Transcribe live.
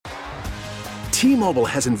T-Mobile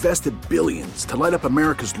has invested billions to light up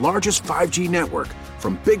America's largest 5G network,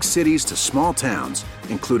 from big cities to small towns,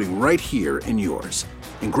 including right here in yours.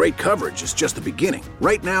 And great coverage is just the beginning.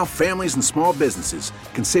 Right now, families and small businesses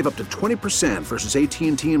can save up to 20% versus AT&T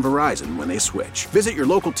and Verizon when they switch. Visit your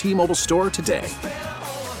local T-Mobile store today.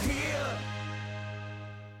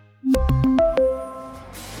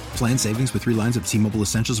 Plan savings with 3 lines of T-Mobile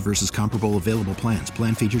Essentials versus comparable available plans.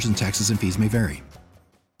 Plan features and taxes and fees may vary.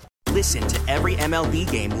 Listen to every MLB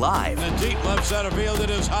game live. In the deep left center field, it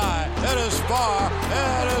is high, it is far,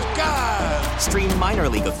 it is gone. Stream minor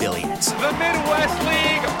league affiliates. The Midwest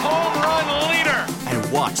League home run leader.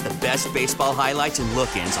 And watch the best baseball highlights and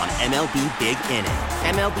look-ins on MLB Big Inning.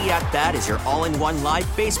 MLB At Bat is your all-in-one live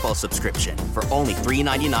baseball subscription for only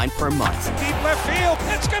 $3.99 per month. Deep left field,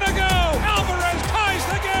 it's gonna go. Alvarez ties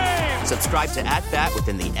the game. Subscribe to At Bat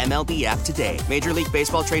within the MLB app today. Major League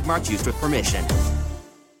Baseball trademarks used with permission.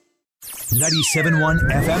 97.1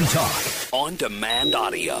 FM Talk. On demand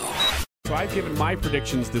audio. So I've given my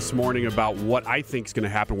predictions this morning about what I think is going to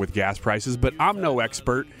happen with gas prices, but I'm no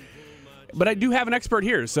expert. But I do have an expert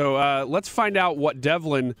here, so let's find out what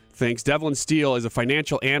Devlin thinks. Devlin Steele is a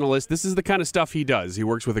financial analyst. This is the kind of stuff he does. He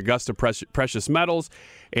works with Augusta Precious Metals,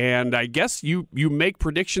 and I guess you make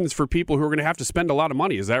predictions for people who are going to have to spend a lot of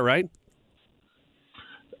money. Is that right?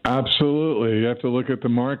 Absolutely. You have to look at the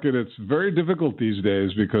market. It's very difficult these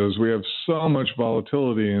days because we have so much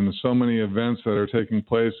volatility and so many events that are taking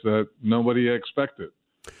place that nobody expected.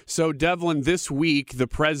 So, Devlin, this week, the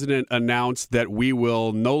president announced that we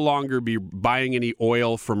will no longer be buying any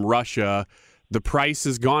oil from Russia. The price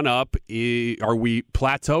has gone up. Are we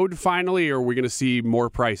plateaued finally, or are we going to see more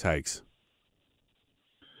price hikes?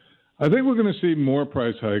 I think we're going to see more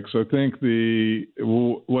price hikes. I think Biden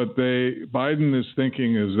is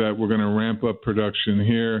thinking is that we're going to ramp up production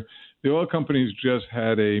here. The oil companies just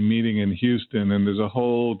had a meeting in Houston, and there's a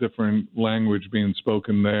whole different language being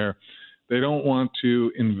spoken there. They don't want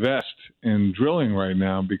to invest in drilling right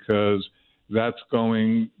now because they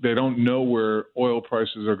don't know where oil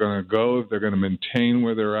prices are going to go, if they're going to maintain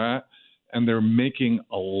where they're at, and they're making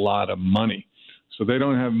a lot of money. So they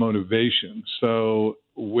don't have motivation. So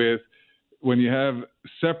when you have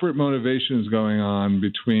separate motivations going on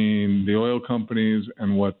between the oil companies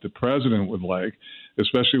and what the president would like,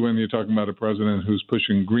 especially when you're talking about a president who's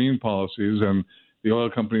pushing green policies and the oil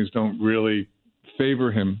companies don't really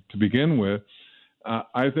favor him to begin with,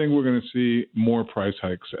 I think we're going to see more price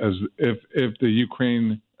hikes as if the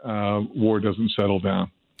Ukraine war doesn't settle down.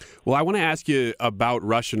 Well, I want to ask you about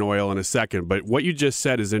Russian oil in a second, but what you just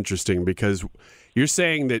said is interesting because you're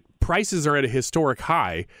saying that prices are at a historic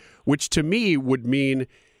high, which to me would mean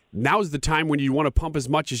now's the time when you want to pump as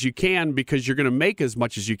much as you can because you're going to make as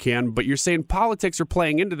much as you can. But you're saying politics are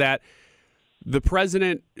playing into that. The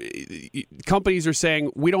president, companies are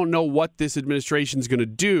saying, we don't know what this administration is going to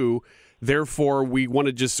do. Therefore, we want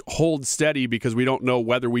to just hold steady because we don't know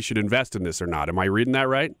whether we should invest in this or not. Am I reading that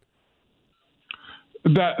right?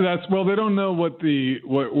 Well, they don't know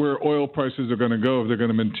where oil prices are going to go, if they're going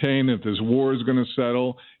to maintain, if this war is going to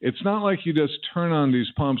settle. It's not like you just turn on these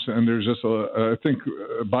pumps and there's just I think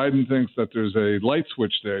Biden thinks that there's a light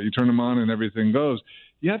switch there. You turn them on and everything goes.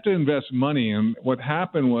 You have to invest money. And what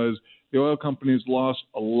happened was the oil companies lost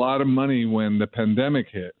a lot of money when the pandemic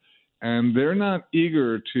hit. And they're not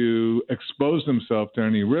eager to expose themselves to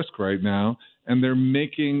any risk right now. And they're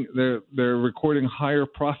recording higher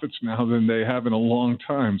profits now than they have in a long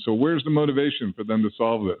time. So where's the motivation for them to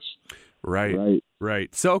solve this?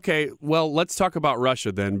 Right. So, okay, well, let's talk about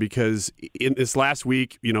Russia then, because in this last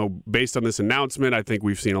week, based on this announcement, I think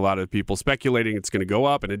we've seen a lot of people speculating it's going to go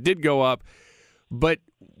up, and it did go up. But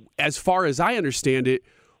as far as I understand it,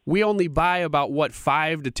 we only buy about,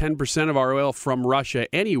 5 to 10% of our oil from Russia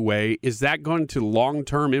anyway. Is that going to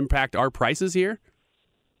long-term impact our prices here?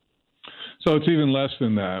 So it's even less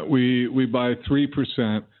than that. We buy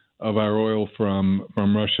 3% of our oil from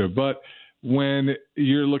Russia. But when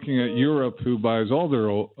you're looking at Europe, who buys all their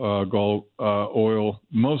oil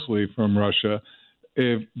mostly from Russia,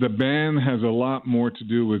 if the ban has a lot more to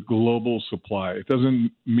do with global supply. It doesn't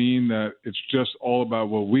mean that it's just all about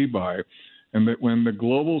what we buy. And that when the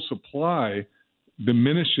global supply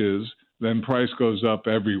diminishes, then price goes up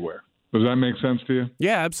everywhere. Does that make sense to you?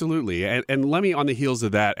 Yeah, absolutely. And let me, on the heels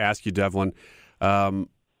of that, ask you, Devlin. By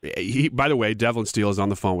the way, Devlin Steele is on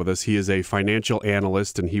the phone with us. He is a financial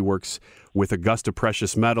analyst, and he works with Augusta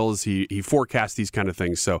Precious Metals. He forecasts these kind of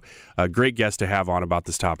things. So a great guest to have on about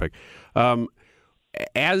this topic.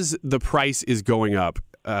 As the price is going up,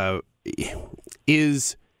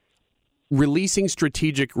 is releasing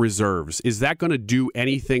strategic reserves, is that going to do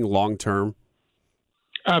anything long term?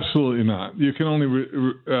 Absolutely not. You can only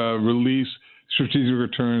release strategic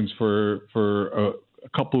returns for a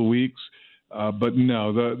couple of weeks. But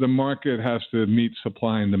no, the market has to meet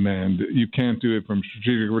supply and demand. You can't do it from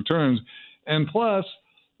strategic returns. And plus,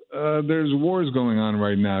 there's wars going on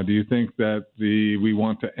right now. Do you think that we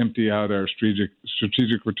want to empty out our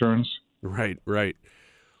strategic returns? Right.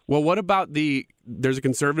 Well, what about there's a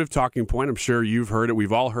conservative talking point. I'm sure you've heard it.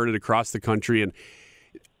 We've all heard it across the country. And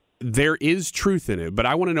there is truth in it. But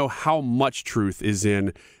I want to know how much truth is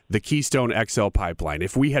in the Keystone XL pipeline.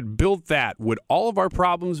 If we had built that, would all of our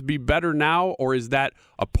problems be better now? Or is that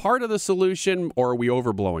a part of the solution? Or are we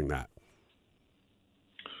overblowing that?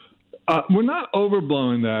 We're not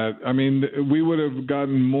overblowing that. I mean, we would have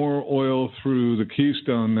gotten more oil through the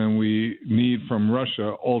Keystone than we need from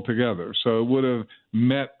Russia altogether. So it would have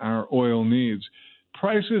met our oil needs.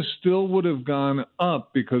 Prices still would have gone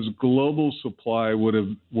up because global supply would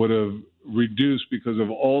have reduced because of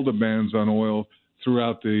all the bans on oil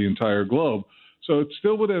throughout the entire globe. So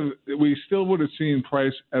we still would have seen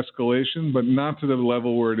price escalation, but not to the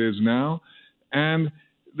level where it is now. And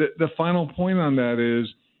the final point on that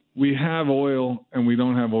is, we have oil and we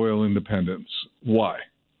don't have oil independence. Why?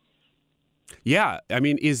 Yeah. I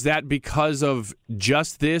mean, is that because of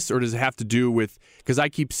just this, or does it have to do with, because I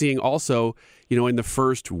keep seeing also, in the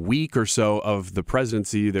first week or so of the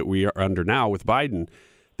presidency that we are under now with Biden,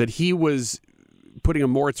 that he was putting a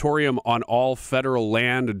moratorium on all federal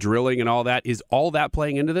land drilling and all that. Is all that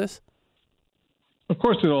playing into this? Of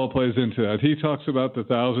course it all plays into that. He talks about the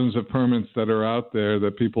thousands of permits that are out there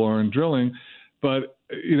that people aren't drilling. But,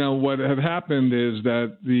 what had happened is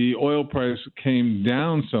that the oil price came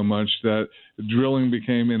down so much that drilling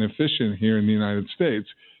became inefficient here in the United States.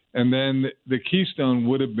 And then the Keystone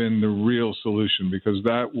would have been the real solution, because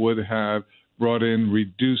that would have brought in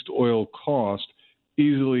reduced oil cost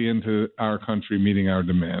easily into our country, meeting our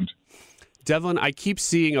demand. Devlin, I keep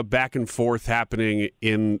seeing a back and forth happening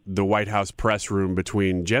in the White House press room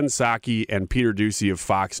between Jen Psaki and Peter Doocy of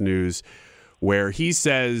Fox News, where he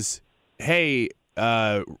says, hey,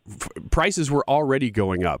 prices were already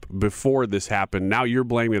going up before this happened. Now you're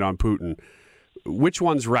blaming it on Putin. Which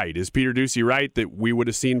one's right? Is Peter Doocy right that we would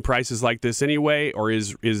have seen prices like this anyway, or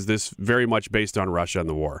is this very much based on Russia and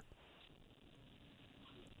the war?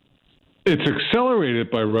 It's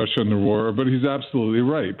accelerated by Russia and the war, but he's absolutely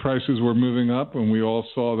right. Prices were moving up, and we all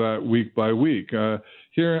saw that week by week.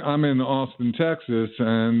 Here, I'm in Austin, Texas,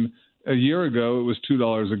 and a year ago it was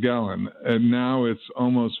 $2 a gallon, and now it's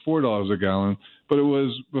almost $4 a gallon. But it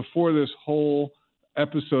was before this whole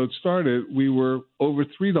episode started, we were over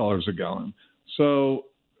 $3 a gallon. So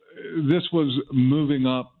this was moving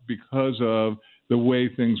up because of the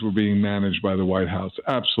way things were being managed by the White House.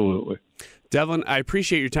 Absolutely. Devlin, I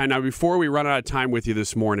appreciate your time. Now, before we run out of time with you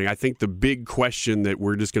this morning, I think the big question that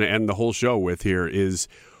we're just going to end the whole show with here is,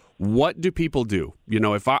 what do people do?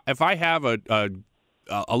 If I have a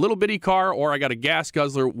little bitty car, or I got a gas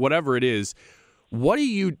guzzler, whatever it is, what do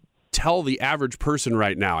you tell the average person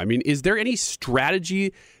right now? I mean, is there any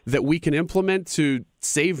strategy that we can implement to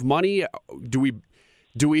save money? Do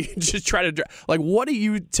we just try to, what are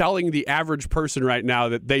you telling the average person right now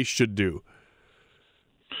that they should do?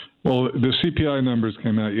 Well, the CPI numbers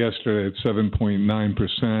came out yesterday at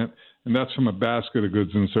 7.9%, and that's from a basket of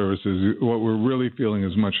goods and services. What we're really feeling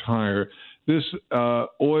is much higher. This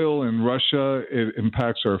oil in Russia, it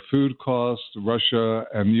impacts our food costs. Russia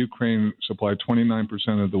and Ukraine supply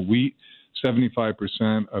 29% of the wheat,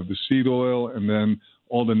 75% of the seed oil, and then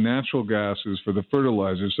all the natural gases for the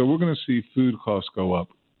fertilizer. So we're going to see food costs go up,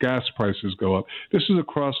 gas prices go up. This is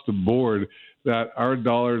across the board, that our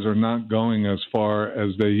dollars are not going as far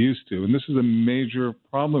as they used to. And this is a major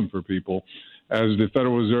problem for people, as the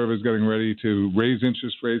Federal Reserve is getting ready to raise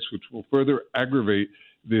interest rates, which will further aggravate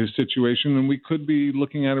the situation. And we could be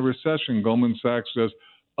looking at a recession. Goldman Sachs just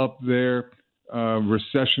upped their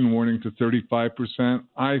recession warning to 35%.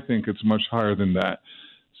 I think it's much higher than that.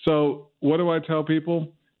 So what do I tell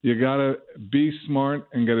people? You got to be smart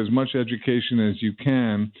and get as much education as you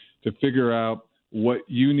can to figure out what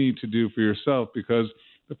you need to do for yourself, because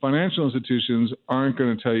the financial institutions aren't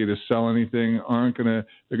going to tell you to sell anything,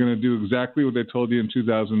 they're going to do exactly what they told you in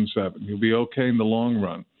 2007. You'll be okay in the long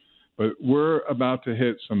run. But we're about to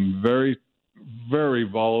hit some very, very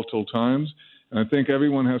volatile times, and I think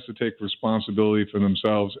everyone has to take responsibility for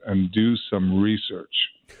themselves and do some research.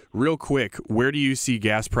 Real quick, where do you see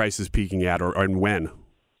gas prices peaking at, and when?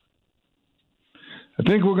 I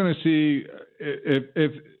think we're going to see,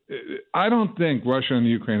 I don't think Russia and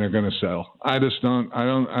Ukraine are going to sell. I just don't.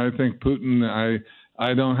 I think Putin,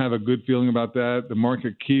 I don't have a good feeling about that. The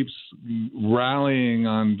market keeps rallying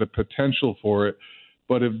on the potential for it.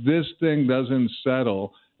 But if this thing doesn't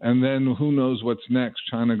settle, and then who knows what's next,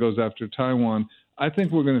 China goes after Taiwan, I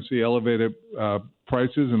think we're going to see elevated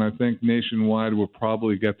prices, and I think nationwide we'll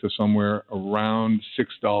probably get to somewhere around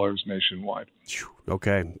 $6 nationwide.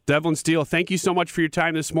 Okay. Devlin Steele, thank you so much for your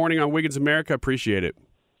time this morning on Wiggins America. Appreciate it.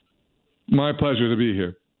 My pleasure to be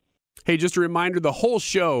here. Hey, just a reminder, the whole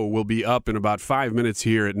show will be up in about 5 minutes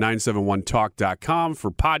here at 971talk.com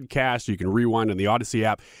for podcasts. You can rewind on the Odyssey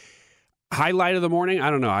app. Highlight of the morning? I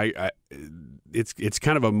don't know. It's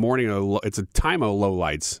kind of a morning. It's a time of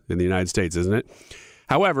lowlights in the United States, isn't it?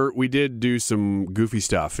 However, we did do some goofy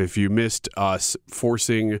stuff. If you missed us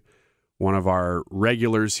forcing one of our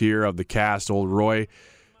regulars here of the cast, old Roy,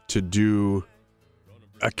 to do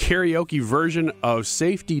a karaoke version of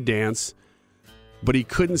Safety Dance, but he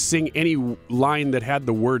couldn't sing any line that had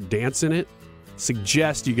the word dance in it,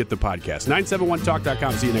 suggest you get the podcast.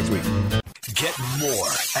 971talk.com. See you next week. Get more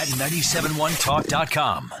at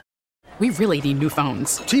 971talk.com. We really need new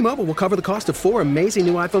phones. T-Mobile will cover the cost of 4 amazing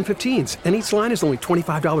new iPhone 15s, and each line is only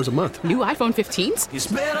 $25 a month. New iPhone 15s? It's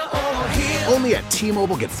better over here. Only at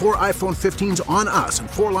T-Mobile, get 4 iPhone 15s on us and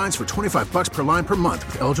 4 lines for $25 per line per month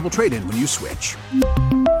with eligible trade-in when you switch.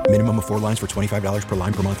 Minimum of 4 lines for $25 per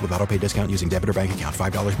line per month with autopay discount using debit or bank account.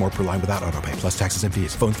 $5 more per line without autopay, plus taxes and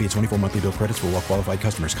fees. Phone fee at 24 monthly bill credits for well-qualified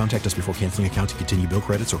customers. Contact us before canceling account to continue bill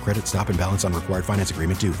credits or credit stop and balance on required finance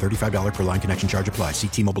agreement due. $35 per line connection charge applies. See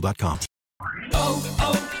T-Mobile.com.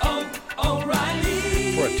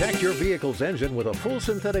 O'Reilly. Protect your vehicle's engine with a full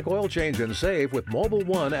synthetic oil change and save with Mobil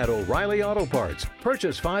 1 at O'Reilly Auto Parts.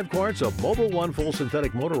 Purchase 5 quarts of Mobil 1 full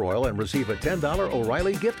synthetic motor oil and receive a $10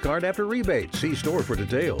 O'Reilly gift card after rebate. See store for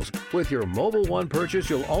details. With your Mobil 1 purchase,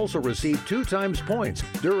 you'll also receive 2 times points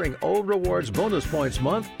during O Rewards Bonus Points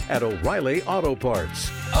Month at O'Reilly Auto Parts.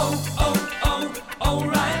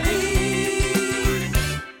 O'Reilly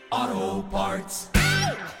Auto Parts.